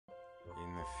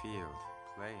the field,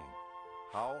 playing.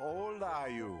 How old are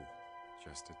you?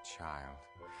 Just a child.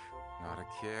 Not a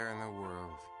care in the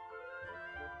world.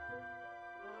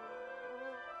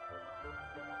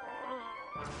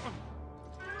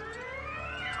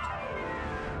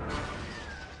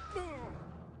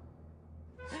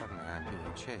 Suddenly I'm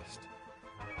being chased.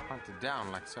 Hunted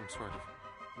down like some sort of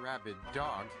rabid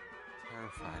dog.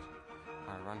 Terrified,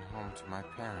 I run home to my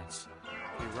parents.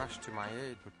 They rush to my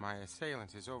aid, but my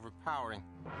assailant is overpowering.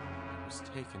 I was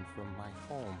taken from my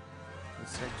home and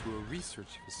sent to a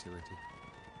research facility.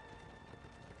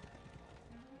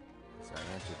 As I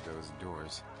entered those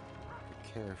doors,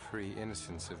 the carefree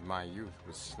innocence of my youth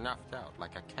was snuffed out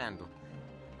like a candle,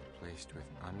 replaced with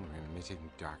unremitting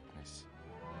darkness.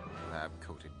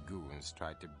 Lab-coated goons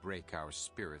tried to break our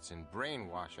spirits and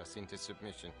brainwash us into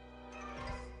submission.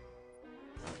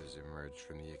 Others emerged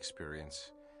from the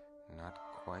experience, not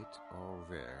quite all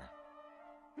there.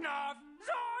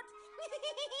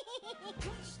 The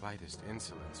slightest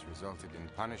insolence resulted in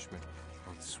punishment,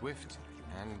 both swift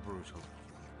and brutal.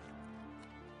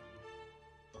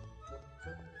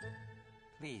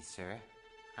 Please, sir,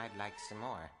 I'd like some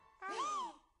more.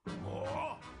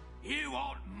 More? You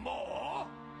want more?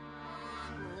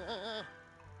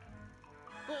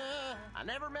 I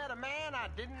never met a man I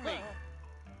didn't meet.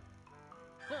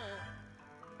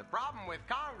 The problem with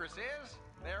Congress is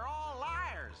they're all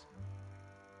liars.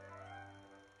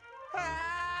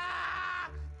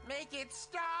 Make it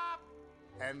stop!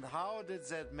 And how did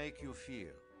that make you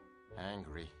feel?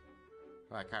 Angry.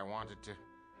 Like I wanted to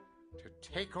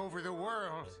take over the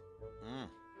world.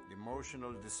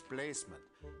 Emotional displacement.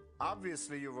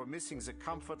 Obviously, you were missing the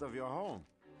comfort of your home.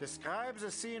 Describe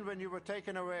the scene when you were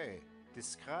taken away.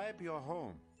 Describe your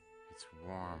home. It's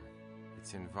warm.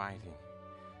 It's inviting.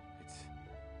 It's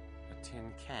a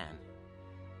tin can.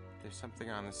 There's something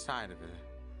on the side of it.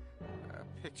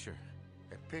 A picture.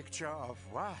 A picture of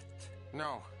what?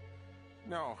 No.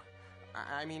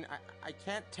 I mean, I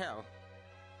can't tell.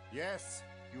 Yes,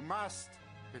 you must.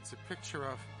 It's a picture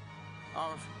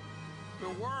of the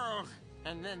world.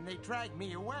 And then they drag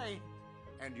me away.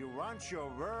 And you want your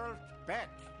world back.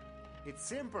 It's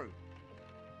simple.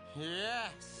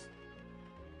 Yes.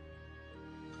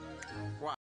 What?